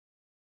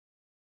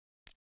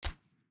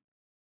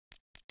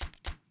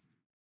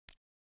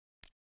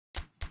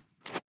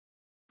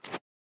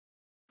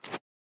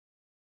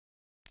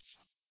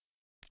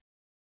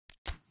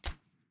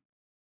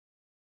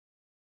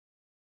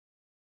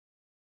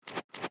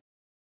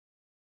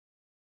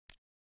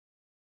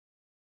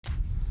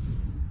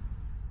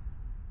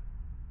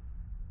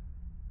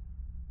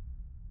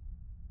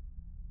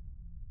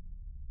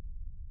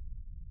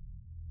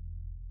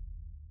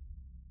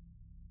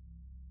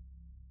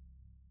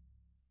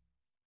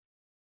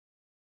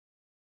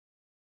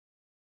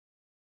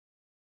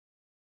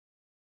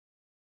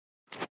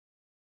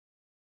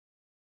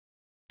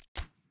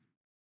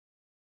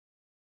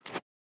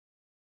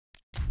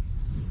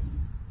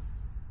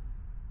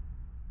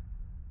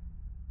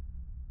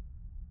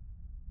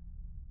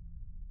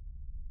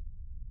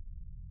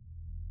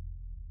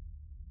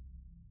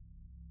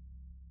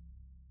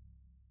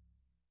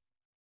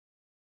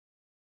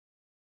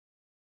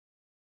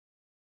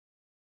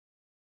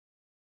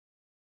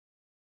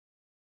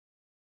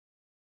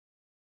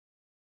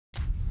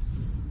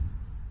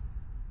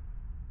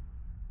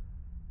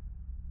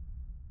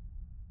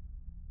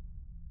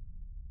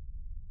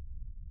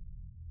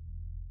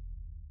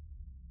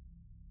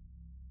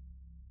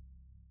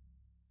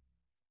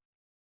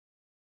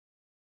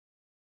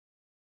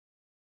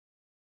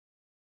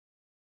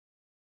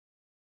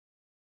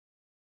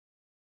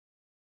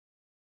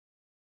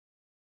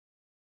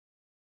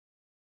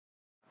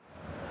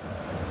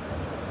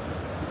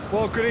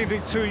Well, good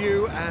evening to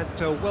you and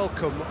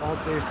welcome on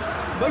this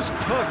most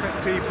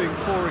perfect evening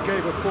for a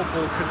game of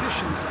football.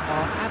 Conditions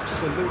are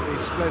absolutely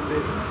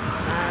splendid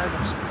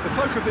and the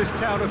folk of this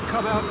town have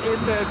come out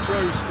in their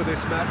droves for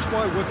this match.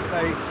 Why wouldn't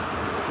they?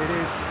 It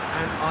is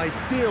an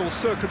ideal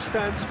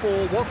circumstance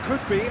for what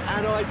could be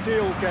an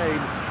ideal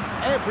game.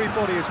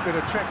 Everybody has been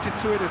attracted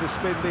to it. It has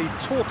been the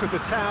talk of the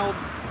town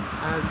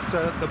and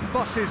the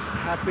buses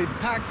have been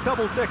packed,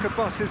 double-decker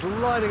buses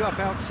lining up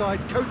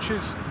outside.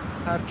 Coaches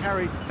have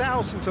carried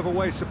thousands of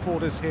away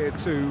supporters here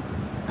too,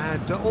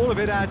 and all of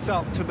it adds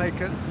up to make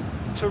a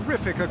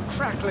terrific, a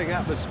crackling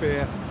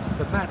atmosphere.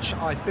 The match,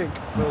 I think,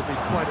 will be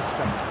quite a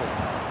spectacle.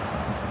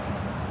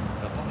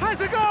 Has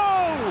a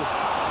goal!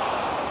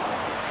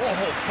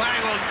 Oh,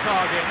 bang on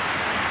target.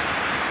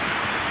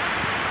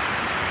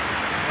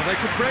 Well, they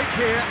could break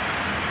here.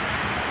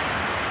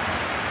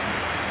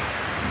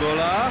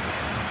 Muller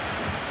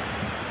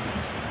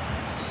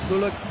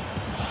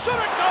shot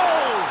a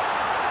goal!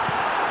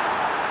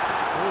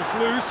 Ball's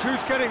loose,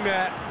 who's getting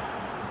there?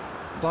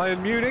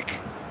 Bayern Munich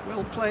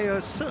will play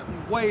a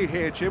certain way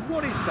here, Jim.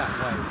 What is that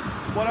way?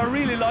 What I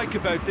really like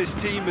about this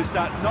team is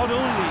that not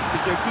only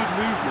is there good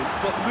movement,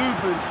 but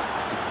movement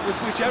with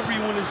which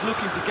everyone is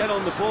looking to get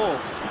on the ball.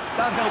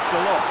 That helps a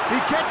lot. He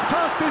gets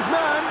past his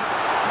man!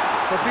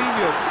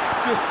 Fabinho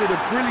just did a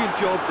brilliant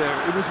job there.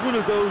 It was one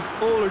of those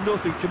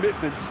all-or-nothing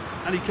commitments,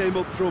 and he came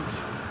up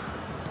trumps.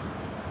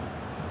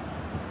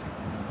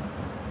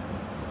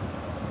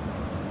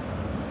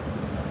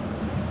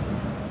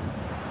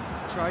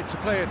 Tried to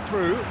play it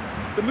through.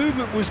 The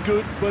movement was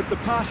good, but the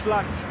pass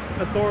lacked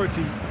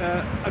authority,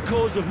 a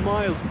cause of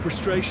mild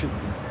frustration.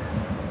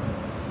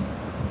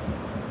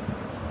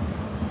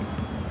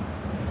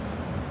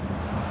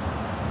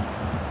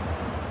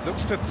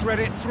 Looks to thread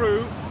it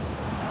through.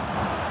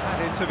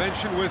 That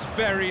intervention was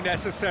very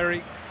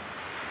necessary.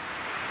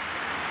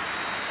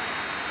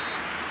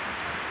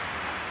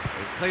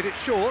 They've played it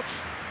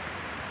short.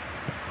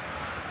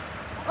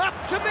 Up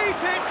to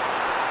meet it!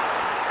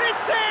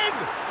 It's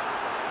in!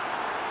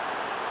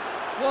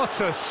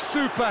 What a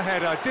super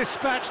header,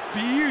 dispatched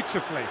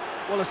beautifully.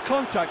 Well, as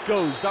contact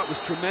goes, that was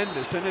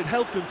tremendous, and it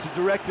helped him to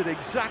direct it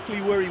exactly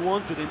where he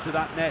wanted into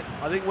that net.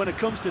 I think when it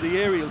comes to the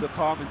aerial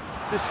department,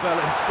 this fella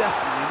is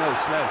definitely no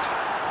slouch.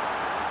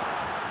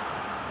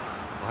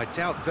 I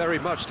doubt very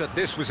much that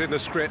this was in the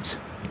script.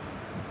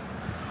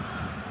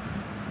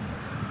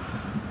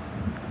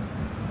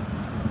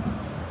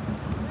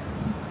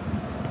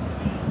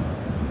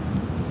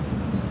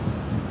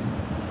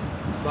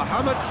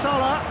 Mohamed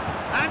Salah.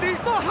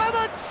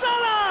 Mohamed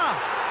Salah!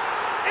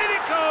 In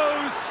it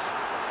goes!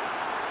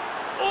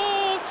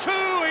 All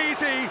too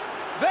easy.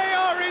 They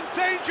are in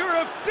danger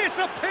of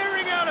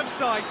disappearing out of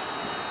sight.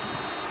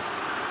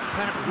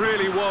 That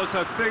really was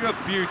a thing of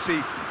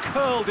beauty,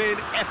 curled in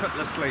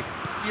effortlessly.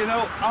 You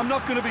know, I'm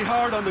not going to be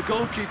hard on the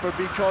goalkeeper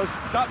because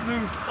that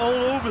moved all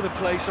over the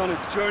place on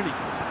its journey.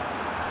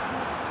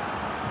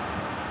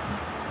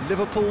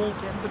 Liverpool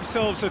get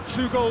themselves a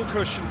two-goal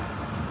cushion.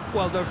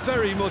 Well, they're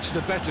very much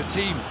the better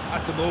team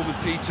at the moment,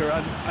 Peter,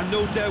 and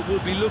no doubt will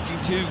be looking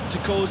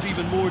to cause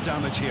even more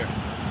damage here.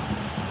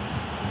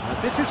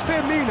 And this is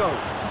Firmino.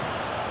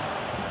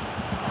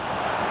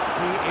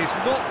 He is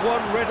not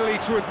one readily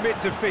to admit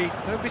defeat.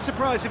 Don't be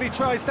surprised if he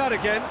tries that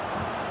again.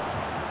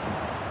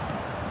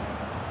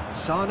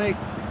 Sane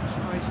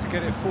tries to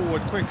get it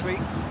forward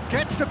quickly.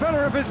 Gets the better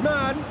of his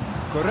man.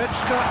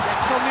 Goretzka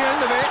gets on the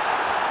end of it.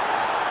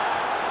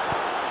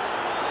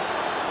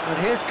 And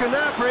here's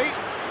Gnabry.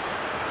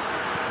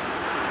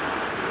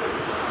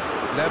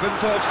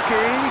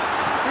 Lewandowski,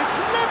 it's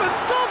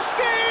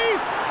Lewandowski!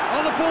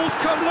 Oh, the ball's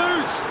come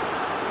loose!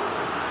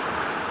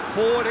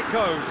 Forward it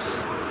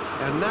goes.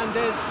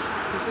 Hernandez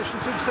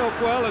positions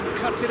himself well and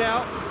cuts it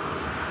out.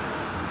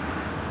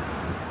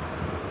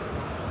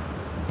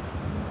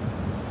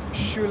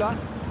 Schüller.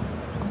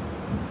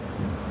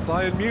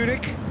 Bayern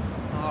Munich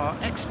are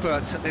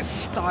experts at this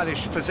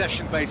stylish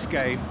possession-based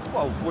game.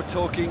 Well, we're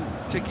talking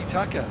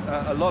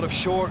tiki-taka, a lot of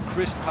short,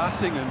 crisp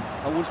passing,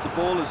 and once the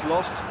ball is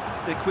lost,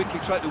 they quickly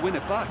try to win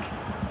it back.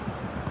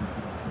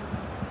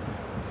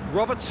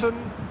 Robertson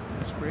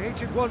has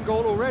created one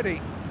goal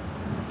already.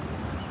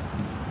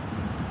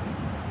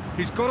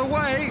 He's got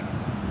away.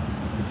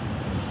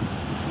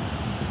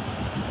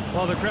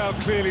 Well, the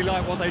crowd clearly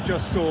like what they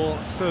just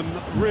saw. Some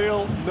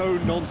real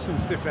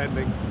no-nonsense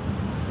defending.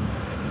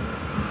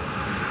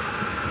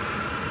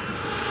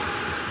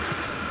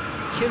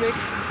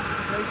 Kimmich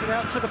plays it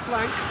out to the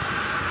flank.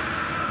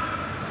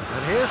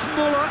 And here's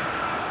Muller.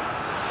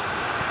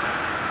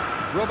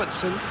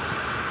 Robertson.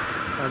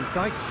 Van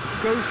Dijk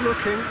goes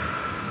looking.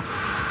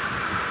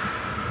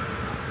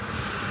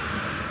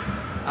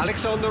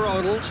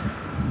 Alexander-Arnold.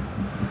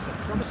 It's a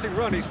promising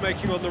run he's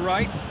making on the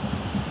right.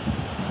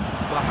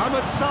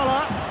 Mohamed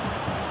Salah.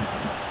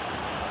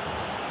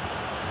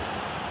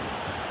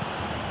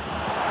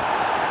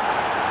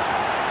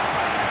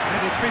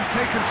 And it's been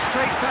taken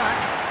straight back.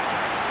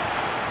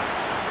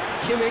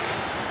 Kimmich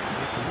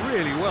did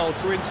really well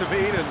to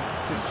intervene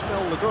and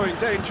dispel the growing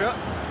danger.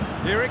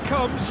 Here it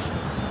comes.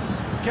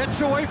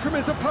 Gets away from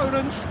his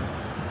opponents.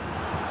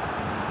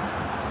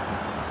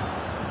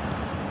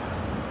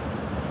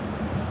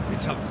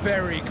 It's a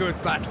very good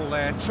battle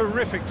there,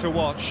 terrific to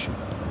watch.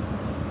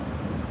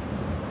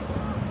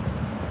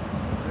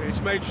 He's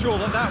made sure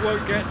that that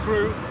won't get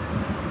through.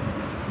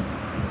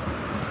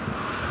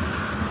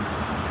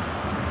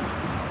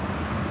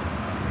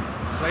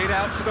 Played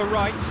out to the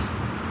right.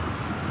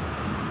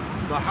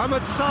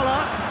 Mohamed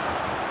Salah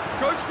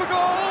goes for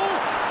goal.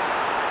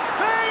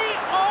 They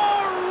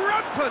are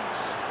rampant.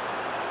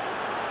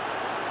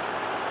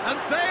 And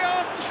they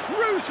are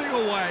cruising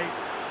away.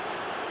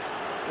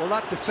 Well,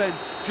 that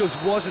defence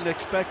just wasn't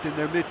expecting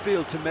their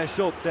midfield to mess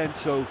up then,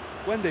 so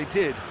when they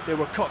did, they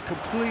were caught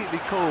completely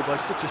cold by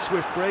such a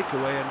swift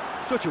breakaway and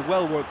such a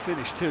well-worked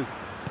finish too.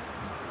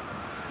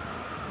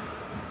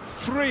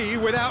 3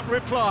 without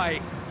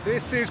reply.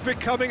 This is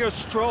becoming a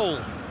stroll.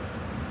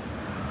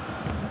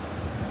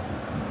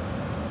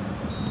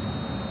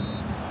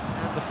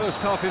 And the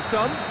first half is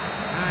done.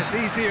 As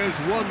easy as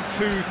 1,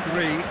 2,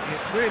 3.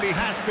 It really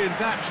has been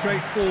that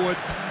straightforward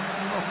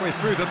halfway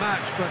through the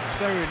match, but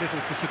very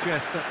little to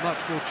suggest that much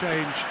will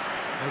change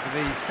over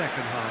the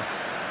second half.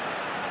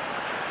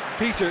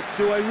 Peter,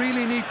 do I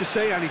really need to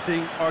say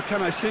anything, or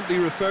can I simply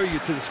refer you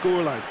to the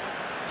scoreline?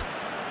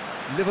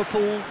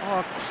 Liverpool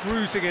are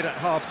cruising it at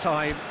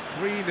half-time,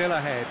 3-0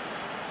 ahead.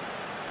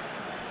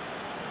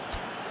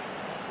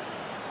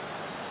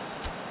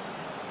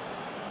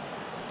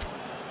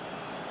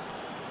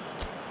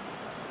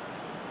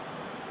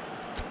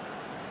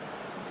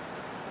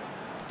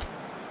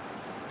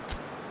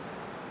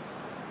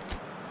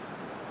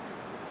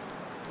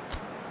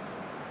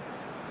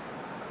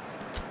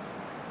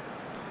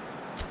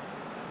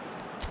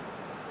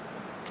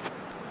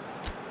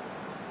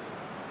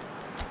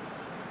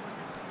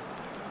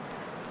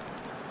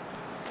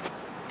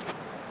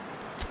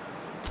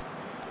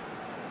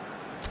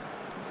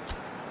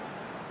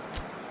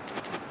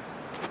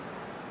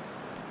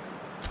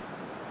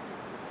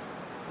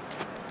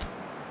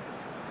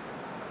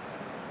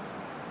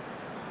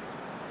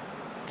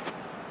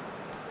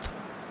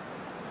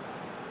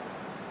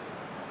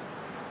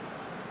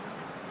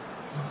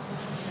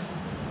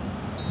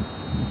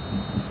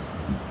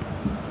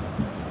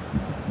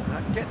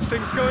 That gets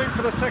things going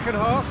for the second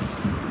half.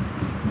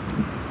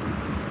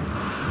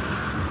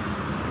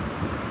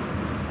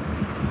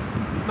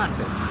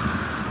 Matip.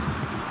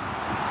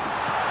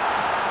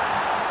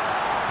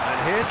 And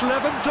here's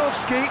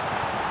Lewandowski.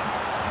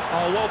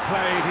 Oh, well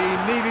played. He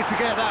needed to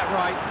get that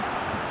right.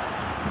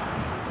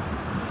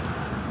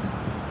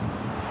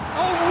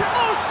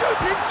 Oh,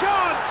 shooting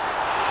chance!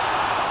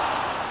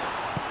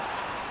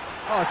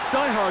 Oh, it's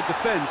die-hard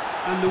defence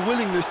and the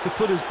willingness to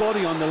put his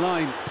body on the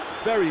line.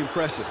 Very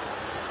impressive.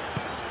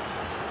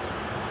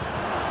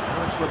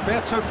 That's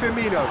Roberto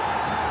Firmino.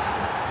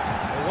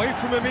 Away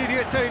from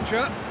immediate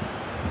danger.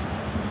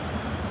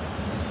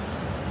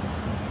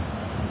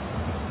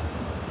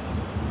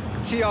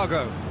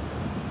 Thiago.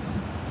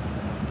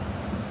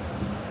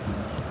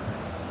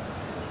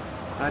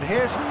 And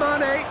here's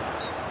Mane.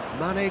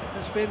 Mane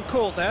has been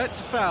caught there, it's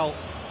a foul.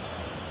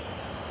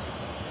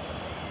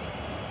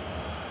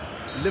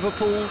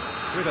 Liverpool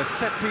with a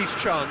set-piece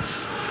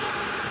chance.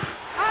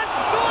 And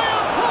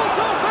Neuer pulls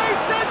off a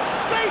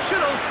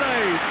sensational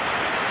save!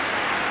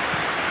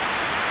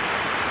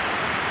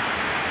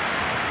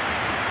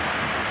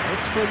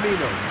 It's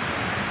Firmino.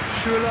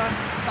 Schüller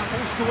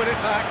battles to win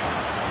it back.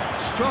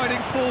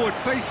 Striding forward,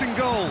 facing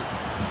goal.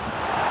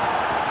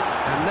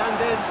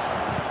 Hernandez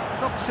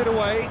knocks it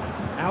away.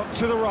 Out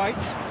to the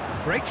right.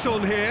 Breaks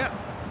on here.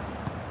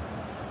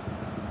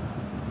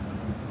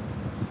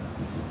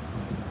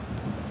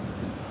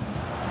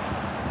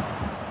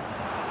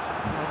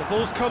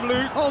 Ball's come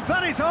loose. Oh,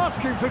 that is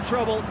asking for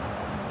trouble.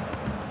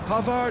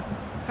 Pavard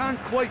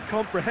can't quite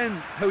comprehend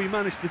how he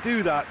managed to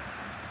do that.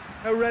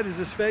 How red is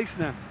his face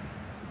now?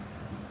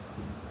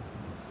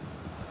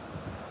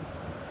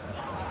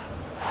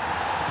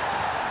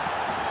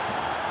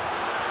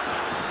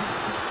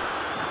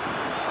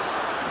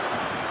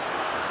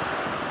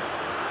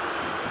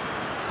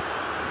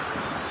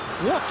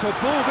 What a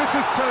ball this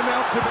has turned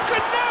out to be.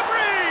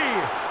 Gnabry!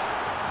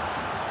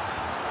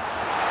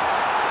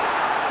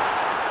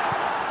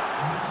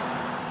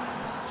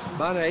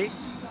 Mane.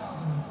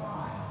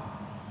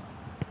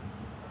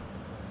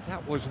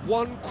 That was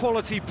one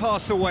quality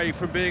pass away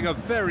from being a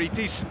very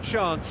decent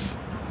chance.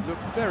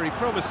 Looked very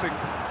promising.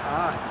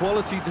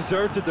 Quality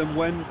deserted them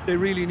when they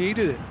really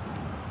needed it.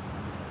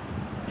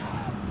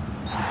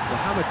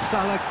 Mohamed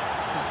Salah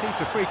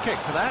concedes a free kick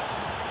for that.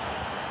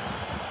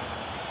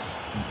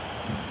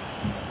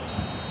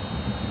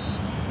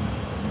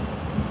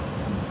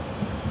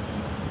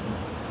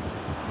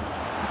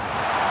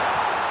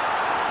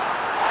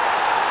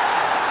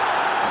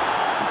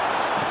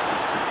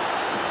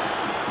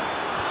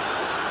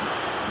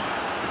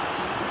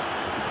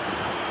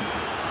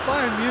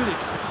 Bayern Munich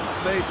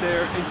have made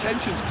their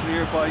intentions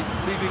clear by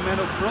leaving men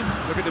up front.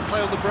 Looking to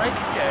play on the break.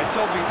 Yeah, it's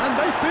obvious. And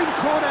they've been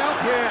caught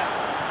out here.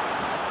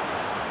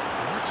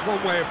 That's That's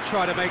one way of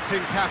trying to make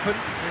things happen.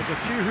 There's a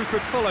few who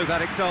could follow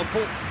that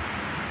example.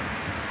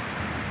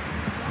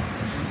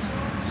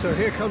 So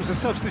here comes a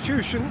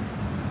substitution.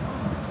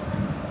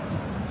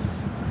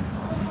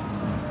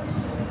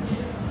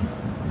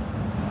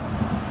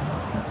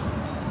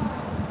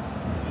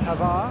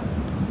 Pavard.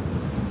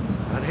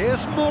 And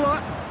here's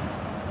Muller.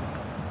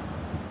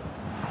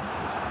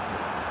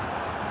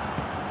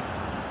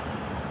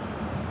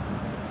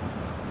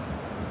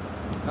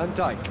 Van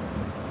Dijk.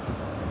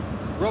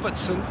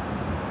 Robertson.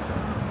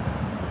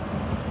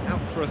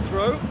 Out for a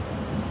throw.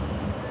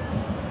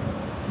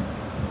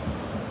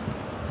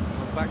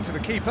 Come back to the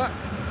keeper.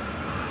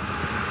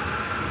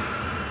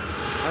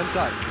 Van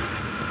Dijk.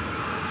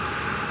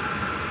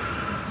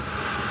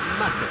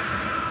 Matip.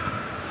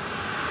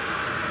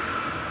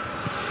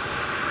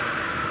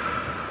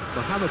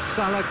 Mohamed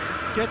Salah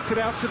gets it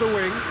out to the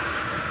wing.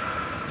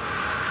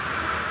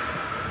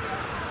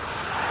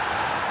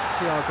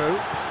 Thiago.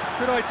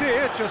 Good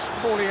idea, just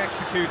poorly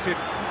executed.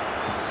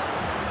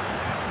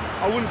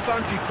 I wouldn't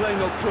fancy playing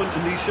up front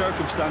in these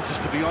circumstances,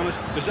 to be honest.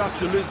 There's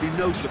absolutely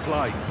no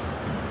supply.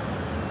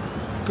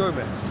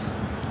 Gomez.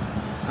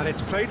 And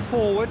it's played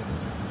forward.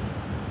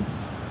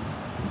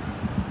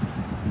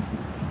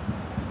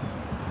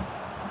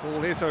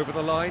 Ball is over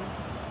the line.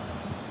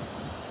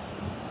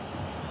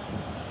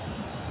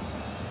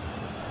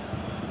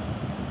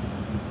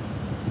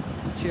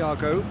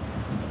 Thiago.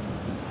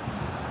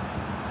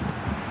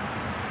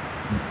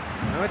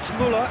 Now it's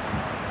Muller.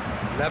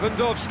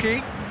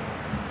 Lewandowski.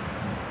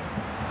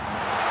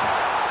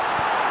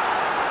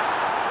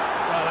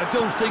 Well, I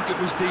don't think it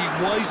was the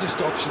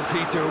wisest option,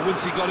 Peter,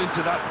 once he got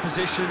into that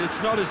position.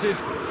 It's not as if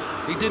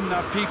he didn't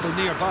have people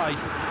nearby.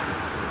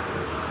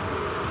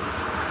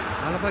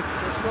 Alaba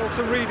does well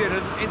to read it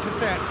and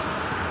intercepts.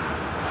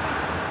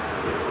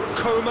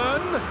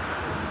 Coman.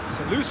 It's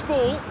a loose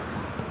ball.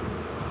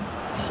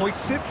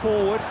 Hoists it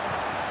forward.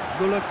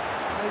 Muller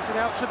plays it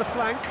out to the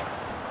flank.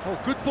 Oh,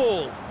 good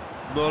ball.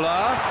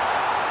 Muller.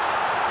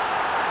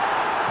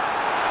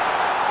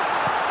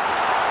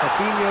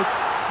 Fabinho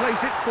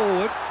plays it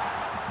forward.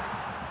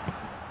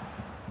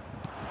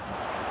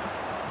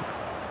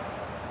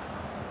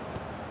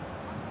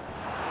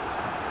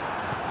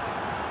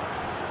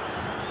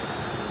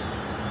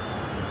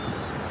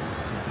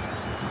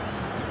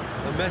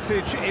 The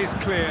message is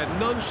clear,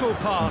 none shall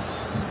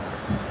pass.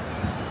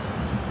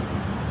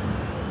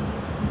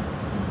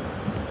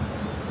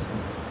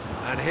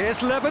 And here's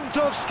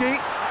Lewandowski.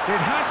 It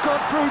has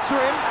gone through to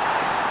him.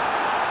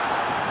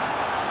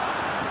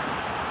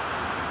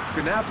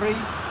 Gnabry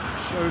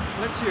showed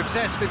plenty of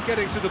zest in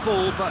getting to the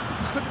ball, but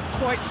couldn't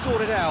quite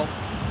sort it out.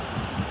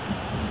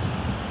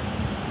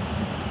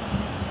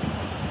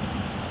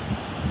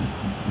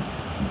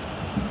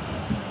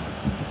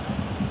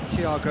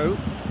 Thiago.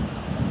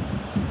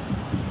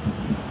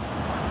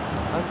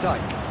 Van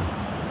Dijk.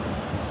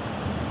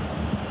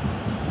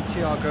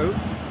 Thiago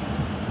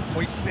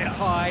hoists it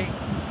high.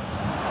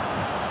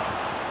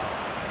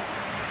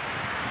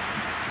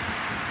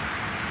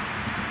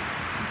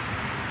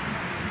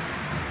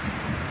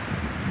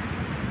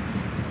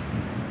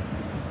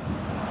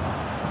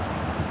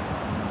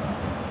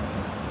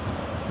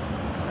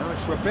 Now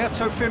it's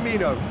Roberto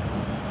Firmino.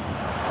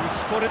 He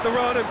spotted the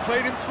run and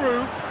played him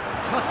through.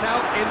 Cut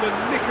out in the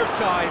nick of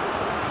time.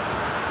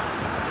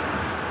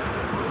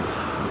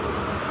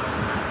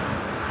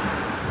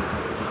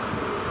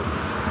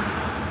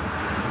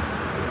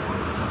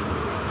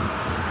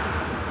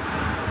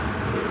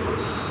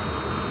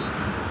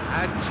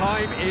 And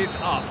time is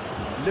up.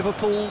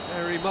 Liverpool,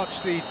 very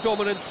much the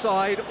dominant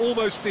side,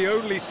 almost the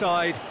only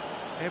side.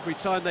 Every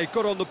time they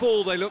got on the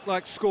ball, they looked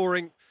like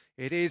scoring.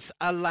 It is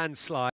a landslide.